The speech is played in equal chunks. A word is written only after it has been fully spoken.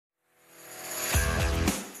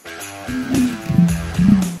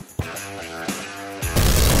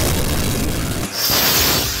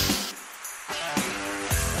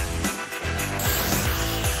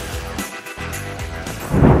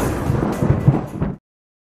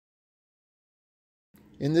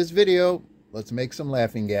In this video, let's make some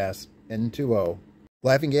laughing gas, N2O.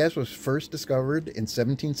 Laughing gas was first discovered in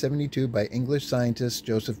 1772 by English scientist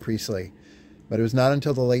Joseph Priestley, but it was not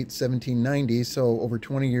until the late 1790s, so over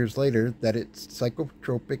 20 years later, that its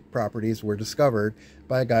psychotropic properties were discovered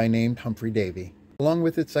by a guy named Humphrey Davy. Along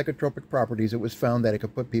with its psychotropic properties, it was found that it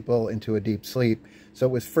could put people into a deep sleep, so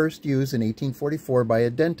it was first used in 1844 by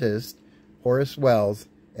a dentist, Horace Wells,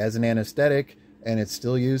 as an anesthetic, and it's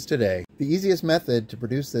still used today. The easiest method to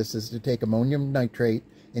produce this is to take ammonium nitrate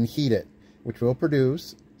and heat it, which will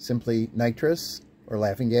produce simply nitrous, or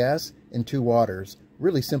laughing gas, in two waters.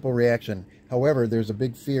 Really simple reaction. However, there's a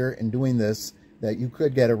big fear in doing this that you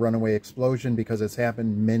could get a runaway explosion because it's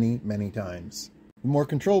happened many, many times. The more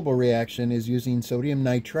controllable reaction is using sodium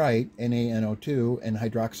nitrite, NaNO2, and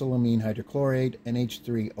hydroxylamine hydrochloride,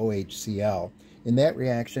 NH3OHCl. In that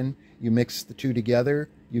reaction, you mix the two together,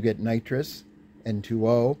 you get nitrous,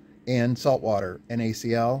 N2O, and salt water,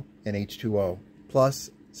 NaCl, and H2O, plus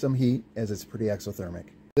some heat as it's pretty exothermic.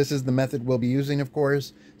 This is the method we'll be using, of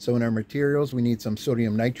course. So in our materials, we need some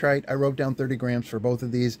sodium nitrite. I wrote down 30 grams for both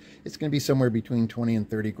of these. It's going to be somewhere between 20 and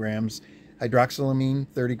 30 grams. Hydroxylamine,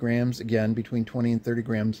 30 grams, again, between 20 and 30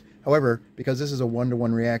 grams. However, because this is a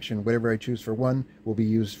one-to-one reaction, whatever I choose for one will be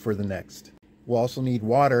used for the next. We'll also need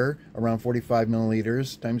water, around 45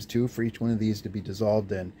 milliliters, times 2 for each one of these to be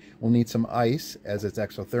dissolved in. We'll need some ice, as it's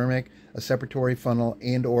exothermic, a separatory funnel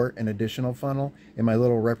and or an additional funnel. In my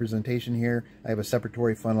little representation here, I have a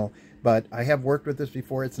separatory funnel, but I have worked with this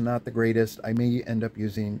before. It's not the greatest. I may end up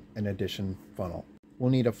using an addition funnel.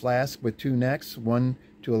 We'll need a flask with two necks, one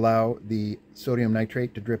to allow the sodium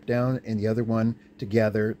nitrate to drip down and the other one to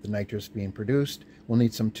gather the nitrous being produced. We'll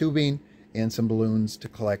need some tubing and some balloons to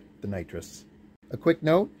collect the nitrous. A quick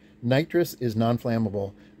note, nitrous is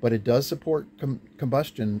non-flammable, but it does support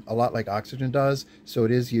combustion a lot like oxygen does, so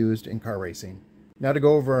it is used in car racing. Now to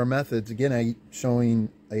go over our methods, again, I'm showing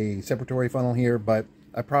a separatory funnel here, but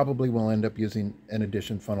I probably will end up using an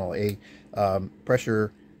addition funnel, a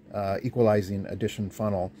pressure equalizing addition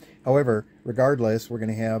funnel. However, regardless, we're going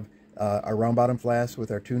to have our round bottom flask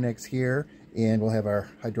with our two necks here, and we'll have our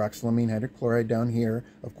hydroxylamine hydrochloride down here.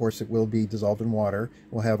 Of course, it will be dissolved in water.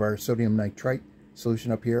 We'll have our sodium nitrite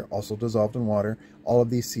solution up here, also dissolved in water. All of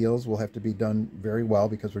these seals will have to be done very well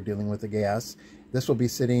because we're dealing with a gas. This will be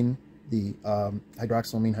sitting the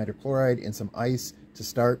hydroxylamine hydrochloride in some ice to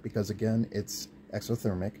start because, again, it's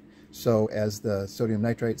exothermic. So as the sodium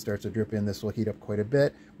nitrite starts to drip in, this will heat up quite a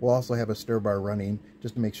bit. We'll also have a stir bar running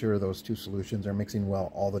just to make sure those two solutions are mixing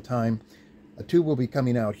well all the time. A tube will be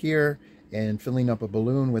coming out here and filling up a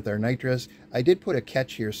balloon with our nitrous. I did put a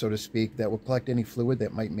catch here, so to speak, that will collect any fluid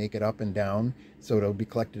that might make it up and down. So it'll be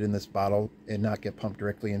collected in this bottle and not get pumped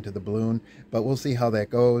directly into the balloon. But we'll see how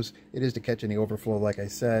that goes. It is to catch any overflow, like I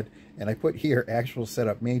said. And I put here actual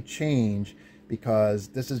setup may change because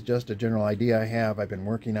this is just a general idea I have. I've been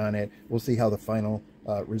working on it. We'll see how the final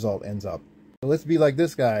result ends up. So let's be like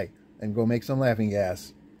this guy and go make some laughing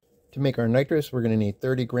gas. To make our nitrous, we're going to need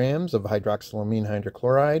 30 grams of hydroxylamine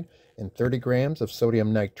hydrochloride and 30 grams of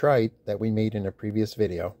sodium nitrite that we made in a previous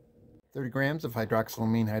video. 30 grams of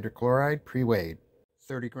hydroxylamine hydrochloride pre-weighed.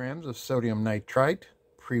 30 grams of sodium nitrite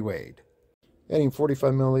pre-weighed. Adding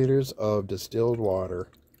 45 milliliters of distilled water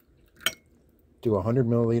to a 100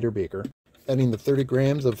 milliliter beaker. Adding the 30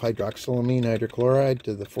 grams of hydroxylamine hydrochloride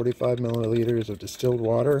to the 45 milliliters of distilled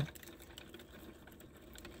water.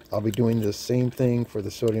 I'll be doing the same thing for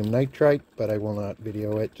the sodium nitrite, but I will not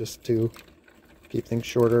video it just to keep things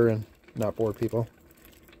shorter and not bore people.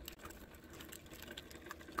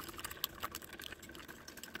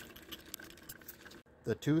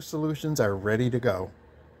 The two solutions are ready to go.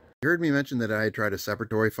 You heard me mention that I had tried a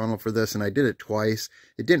separatory funnel for this, and I did it twice.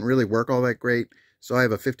 It didn't really work all that great, so I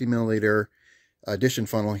have a 50 milliliter addition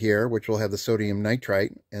funnel here, which will have the sodium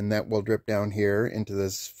nitrite, and that will drip down here into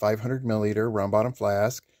this 500 milliliter round bottom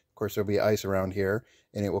flask. Of course, there'll be ice around here,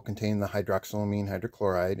 and it will contain the hydroxylamine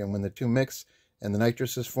hydrochloride. And when the two mix and the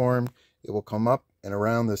nitrous is formed, it will come up and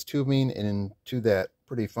around this tubing and into that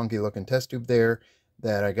pretty funky looking test tube there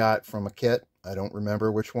that I got from a kit. I don't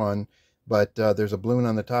remember which one, but there's a balloon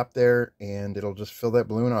on the top there, and it'll just fill that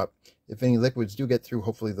balloon up. If any liquids do get through,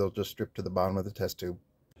 hopefully they'll just drip to the bottom of the test tube.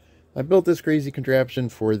 I built this crazy contraption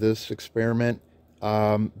for this experiment,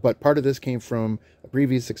 but part of this came from a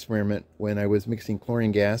previous experiment when I was mixing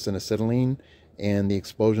chlorine gas and acetylene and the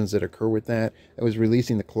explosions that occur with that. I was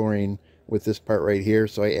releasing the chlorine with this part right here,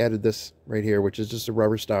 so I added this right here, which is just a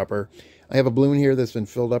rubber stopper. I have a balloon here that's been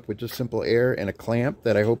filled up with just simple air and a clamp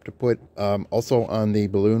that I hope to put also on the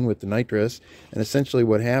balloon with the nitrous. And essentially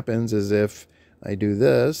what happens is if I do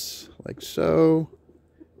this, like so,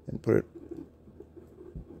 and put it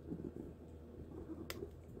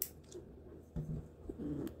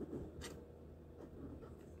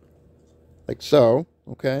like so,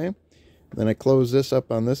 okay? Then I close this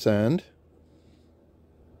up on this end.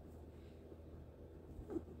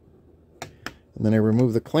 And then I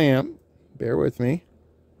remove the clamp, bear with me,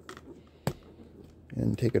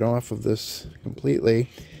 and take it off of this completely.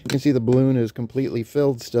 You can see the balloon is completely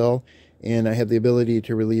filled still, and I have the ability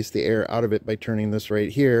to release the air out of it by turning this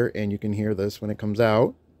right here, and you can hear this when it comes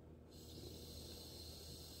out.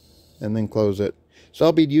 And then close it. So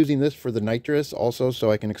I'll be using this for the nitrous also,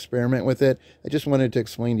 so I can experiment with it. I just wanted to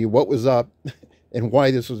explain to you what was up and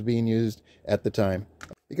why this was being used at the time.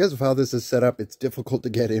 Because of how this is set up, it's difficult to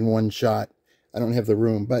get in one shot. I don't have the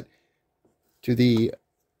room, but to the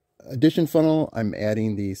addition funnel, I'm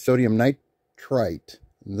adding the sodium nitrite.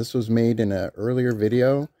 And this was made in an earlier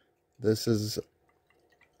video. This is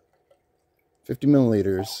 50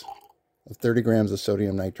 milliliters of 30 grams of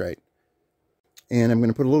sodium nitrite. And I'm going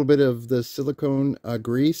to put a little bit of the silicone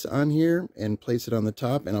grease on here and place it on the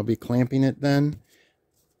top, and I'll be clamping it then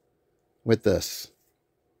with this.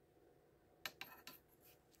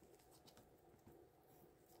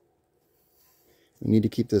 We need to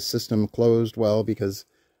keep this system closed well because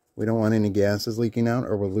we don't want any gases leaking out,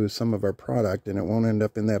 or we'll lose some of our product and it won't end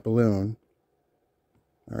up in that balloon.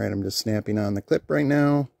 Alright, I'm just snapping on the clip right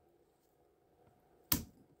now.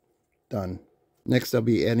 Done. Next I'll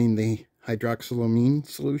be adding the hydroxylamine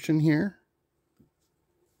solution here.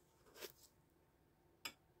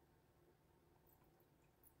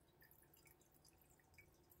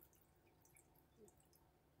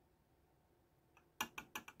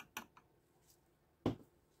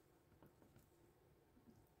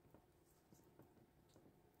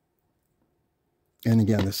 And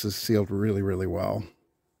again, this is sealed really, really well.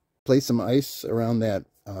 Place some ice around that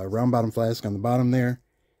round bottom flask on the bottom there.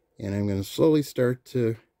 And I'm going to slowly start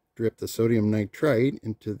to drip the sodium nitrite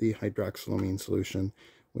into the hydroxylamine solution,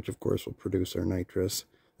 which of course will produce our nitrous.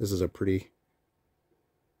 This is a pretty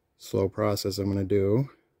slow process I'm going to do.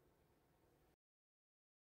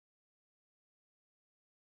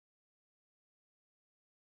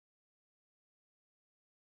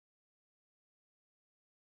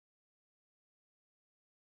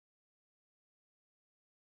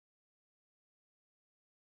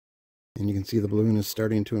 And you can see the balloon is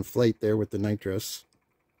starting to inflate there with the nitrous.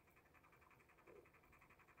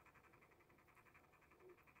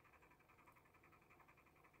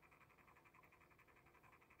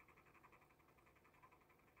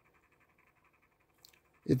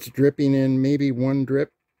 It's dripping in maybe one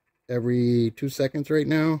drip every 2 seconds right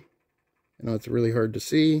now. I know it's really hard to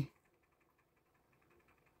see.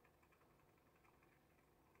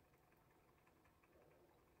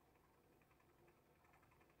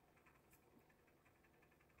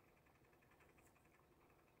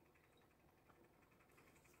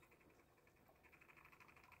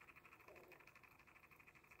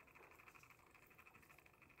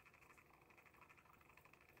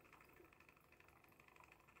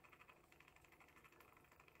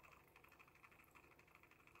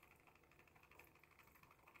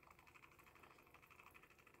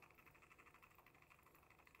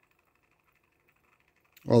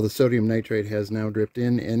 All the sodium nitrate has now dripped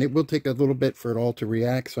in, and it will take a little bit for it all to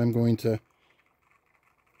react, so I'm going to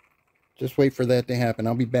just wait for that to happen.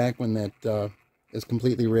 I'll be back when that is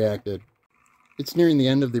completely reacted. It's nearing the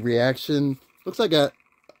end of the reaction. Looks like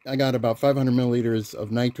I got about 500 milliliters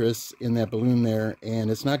of nitrous in that balloon there, and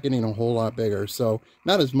it's not getting a whole lot bigger, so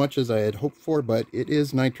not as much as I had hoped for, but it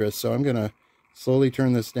is nitrous, so I'm going to slowly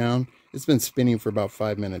turn this down. It's been spinning for about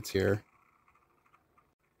 5 minutes here.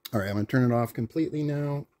 Alright, I'm going to turn it off completely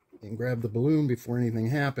now and grab the balloon before anything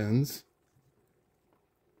happens.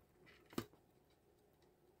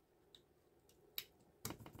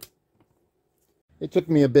 It took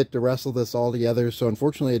me a bit to wrestle this all together, so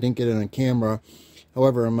unfortunately I didn't get it on camera.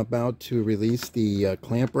 However, I'm about to release the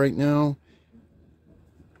clamp right now.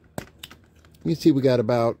 You see we got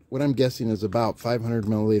about, what I'm guessing is about 500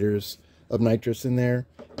 milliliters of nitrous in there.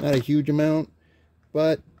 Not a huge amount,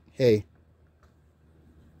 but hey,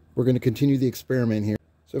 we're going to continue the experiment here.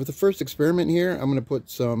 So for the first experiment here, I'm going to put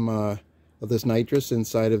some of this nitrous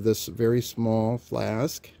inside of this very small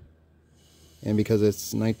flask. And because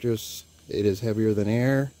it's nitrous, it is heavier than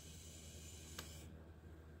air.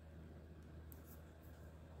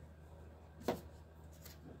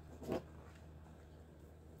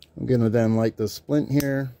 I'm going to then light the splint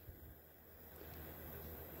here.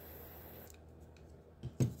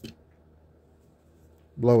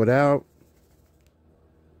 Blow it out.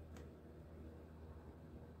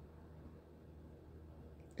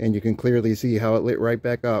 And you can clearly see how it lit right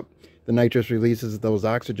back up. The nitrous releases those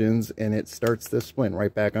oxygens and it starts the splint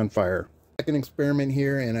right back on fire. Second experiment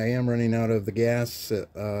here, and I am running out of the gas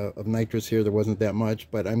of nitrous here. There wasn't that much,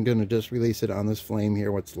 but I'm going to just release it on this flame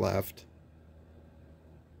here, what's left.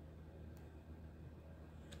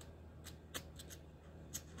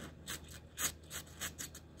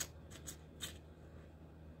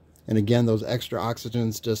 And again, those extra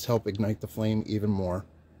oxygens just help ignite the flame even more.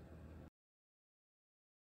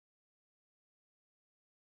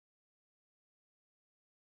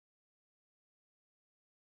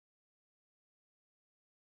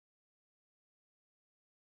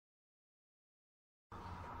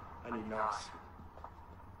 I need NOS.